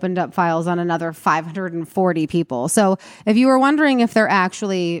recently opened up files on another 540 people. So if you were wondering if they're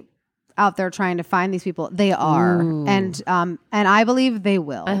actually out there trying to find these people, they are. And I believe they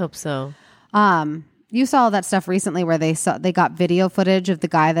will. I hope so. You saw that stuff recently where they got video footage of the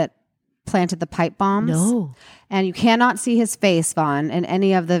guy that planted the pipe bombs. No. And you cannot see his face, Vaughn, in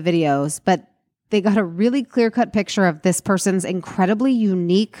any of the videos, but they got a really clear-cut picture of this person's incredibly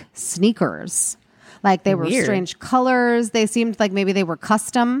unique sneakers. They were strange colors. They seemed like maybe they were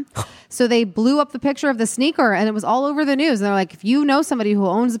custom. So they blew up the picture of the sneaker, and it was all over the news. And they're like, if you know somebody who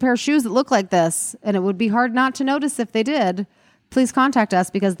owns a pair of shoes that look like this, and it would be hard not to notice if they did, please contact us,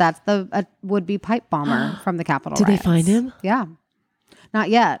 because that's the would-be pipe bomber from the Capitol Did riots. they find him? Yeah. Not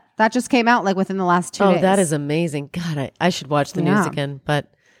yet. That just came out within the last 2 days. Oh, that is amazing. God, I should watch the news again,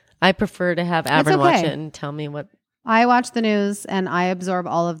 but I prefer to have Avern watch it and tell me what. I watch the news and I absorb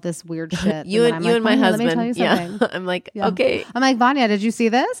all of this weird shit. you and my husband. Let me tell you something. I'm like, okay. I'm like, Vanya, did you see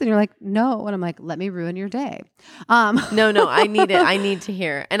this? And you're like, no. And I'm like, let me ruin your day. No, I need it. I need to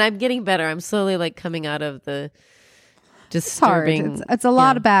hear. And I'm getting better. I'm slowly coming out of the disturbing. It's a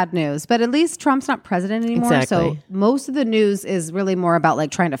lot of bad news, but at least Trump's not president anymore. Exactly. So most of the news is really more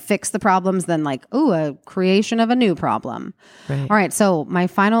about trying to fix the problems than a creation of a new problem. Right. All right. So my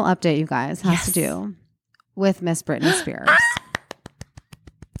final update, you guys, has to do with Miss Britney Spears.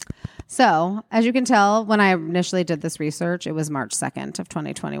 So, as you can tell, when I initially did this research, it was March 2nd of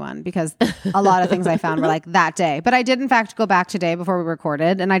 2021 because a lot of things I found were like that day. But I did, in fact, go back today before we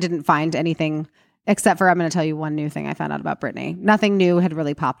recorded, and I didn't find anything except for I'm going to tell you one new thing I found out about Britney. Nothing new had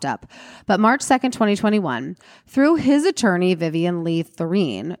really popped up. But March 2nd, 2021, through his attorney, Vivian Lee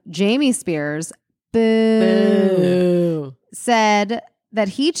Thureen, Jamie Spears said that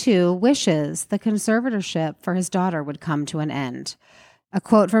he too wishes the conservatorship for his daughter would come to an end. A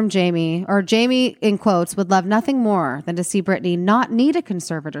quote from Jamie, or Jamie in quotes, would love nothing more than to see Britney not need a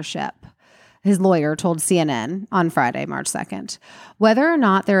conservatorship. His lawyer told CNN on Friday, March 2nd. Whether or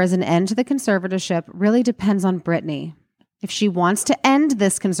not there is an end to the conservatorship really depends on Britney. If she wants to end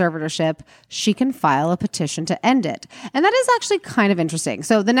this conservatorship, she can file a petition to end it. And that is actually kind of interesting.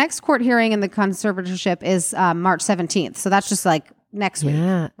 So the next court hearing in the conservatorship is March 17th. So that's just like next week,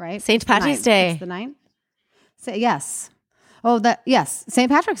 right? St. Patrick's Day. It's the 9th? So, yes. Yes,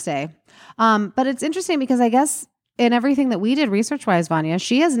 St. Patrick's Day. But it's interesting because I guess in everything that we did research-wise, Vanya,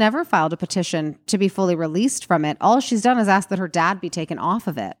 she has never filed a petition to be fully released from it. All she's done is ask that her dad be taken off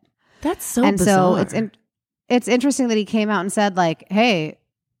of it. That's so bizarre. So it's interesting that he came out and said, like, hey,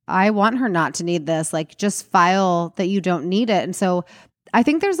 I want her not to need this. Like, just file that you don't need it. And so I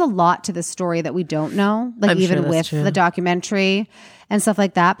think there's a lot to this story that we don't know, like even with the documentary and stuff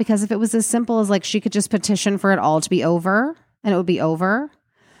like that. Because if it was as simple as like she could just petition for it all to be over and it would be over,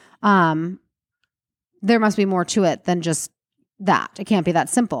 there must be more to it than just that. It can't be that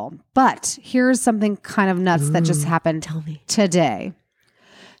simple. But here's something kind of nuts that just happened today.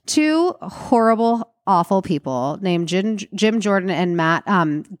 Two horrible, awful people named Jim Jordan and Matt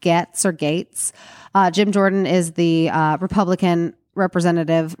Gaetz. Jim Jordan is the Republican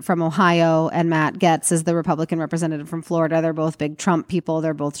representative from Ohio, and Matt Gaetz is the Republican representative from Florida. They're both big Trump people.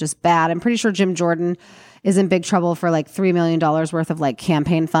 They're both just bad. I'm pretty sure Jim Jordan is in big trouble for like $3 million worth of like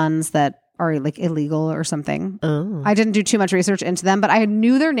campaign funds that are like illegal or something. Oh. I didn't do too much research into them, but I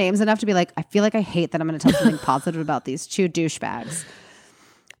knew their names enough to be like, I feel like I hate that I'm going to tell something positive about these two douchebags.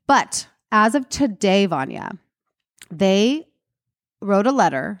 But as of today, Vanya, they wrote a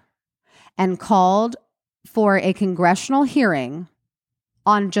letter and called for a congressional hearing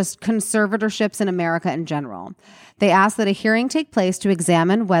on just conservatorships in America in general. They asked that a hearing take place to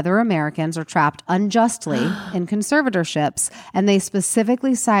examine whether Americans are trapped unjustly in conservatorships, and they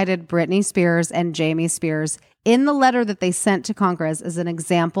specifically cited Britney Spears and Jamie Spears in the letter that they sent to Congress as an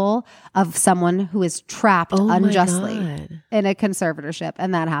example of someone who is trapped unjustly in a conservatorship,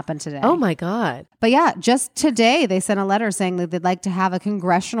 and that happened today. Oh my God. But yeah, just today they sent a letter saying that they'd like to have a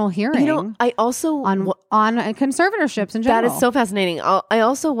congressional hearing I also on conservatorships in general. That is so fascinating. I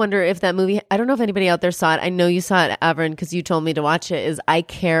also wonder if that movie, I don't know if anybody out there saw it. I know you saw it, Avrin, because you told me to watch it, is I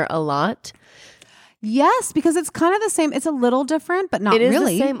Care a Lot. Yes, because it's kind of the same. It's a little different, but not really. It is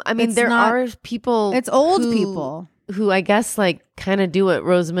the same. I mean, there are people. It's old people who I guess like kind of do what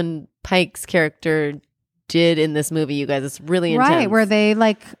Rosamund Pike's character did in this movie. You guys, it's really intense. Right, where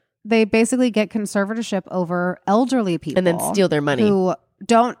they basically get conservatorship over elderly people and then steal their money who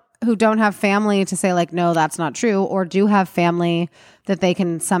don't have family to say like, no, that's not true, or do have family that they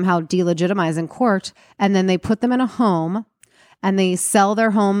can somehow delegitimize in court, and then they put them in a home. And they sell their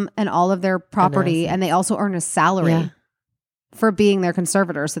home and all of their property, and they also earn a salary for being their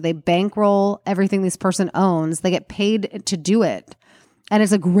conservator. So they bankroll everything this person owns. They get paid to do it. And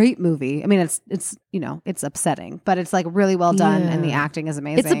it's a great movie. I mean, it's it's upsetting, but it's like really well done, and the acting is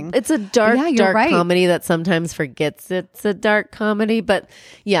amazing. It's a dark comedy that sometimes forgets it's a dark comedy. But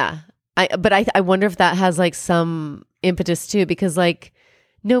yeah, I wonder if that has like some impetus too, because like,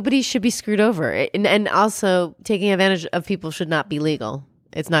 nobody should be screwed over. And also taking advantage of people should not be legal.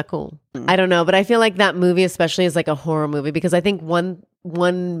 It's not cool. I don't know. But I feel like that movie especially is like a horror movie, because I think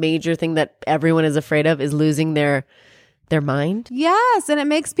one major thing that everyone is afraid of is losing their mind. Yes. And it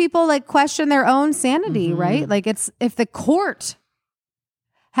makes people like question their own sanity, right? Like if the court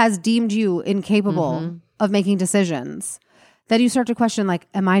has deemed you incapable of making decisions, then you start to question, like,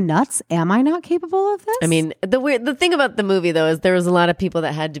 am I nuts? Am I not capable of this? I mean, the thing about the movie, though, is there was a lot of people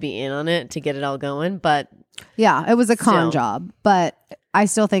that had to be in on it to get it all going. But yeah, it was a con job. But I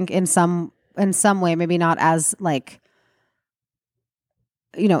still think in some way, maybe not as like,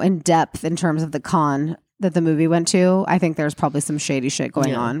 in depth in terms of the con that the movie went to. I think there's probably some shady shit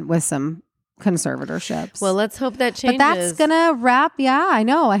going on with some conservatorships. Well, let's hope that changes. But that's gonna wrap. Yeah, I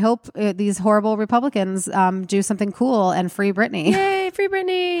know. I hope these horrible Republicans do something cool and free Britney. Yay, free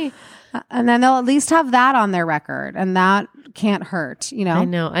Britney. And then they'll at least have that on their record, and that can't hurt, you know? I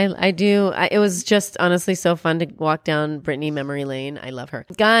know. I do. It was just honestly so fun to walk down Brittany memory lane. I love her.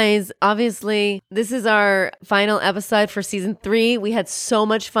 Guys, obviously, this is our final episode for season 3. We had so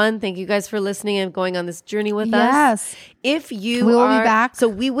much fun. Thank you guys for listening and going on this journey with us. Yes. If you We will be back. So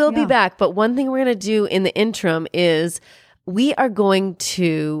we will be back. But one thing we're going to do in the interim is we are going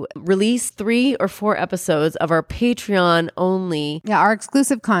to release 3 or 4 episodes of our Patreon only. Yeah, our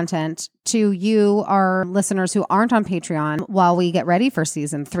exclusive content to you, our listeners who aren't on Patreon, while we get ready for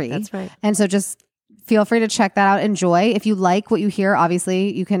season 3. That's right. And so just feel free to check that out. Enjoy. If you like what you hear,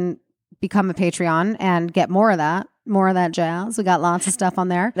 obviously, you can become a Patreon and get more of that jazz. We got lots of stuff on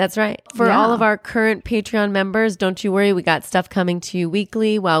there. That's right. For all of our current Patreon members, don't you worry. We got stuff coming to you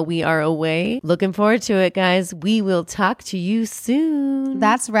weekly while we are away. Looking forward to it, guys. We will talk to you soon.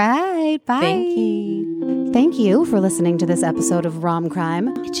 That's right. Bye. Thank you. Thank you for listening to this episode of Rom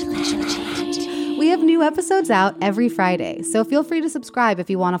Crime. We have new episodes out every Friday, so feel free to subscribe if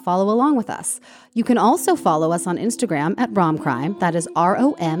you want to follow along with us. You can also follow us on Instagram at RomCrime, that is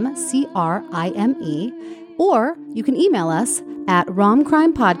ROMCRIME, or you can email us at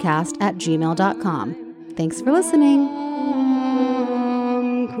romcrimepodcast@gmail.com. Thanks for listening.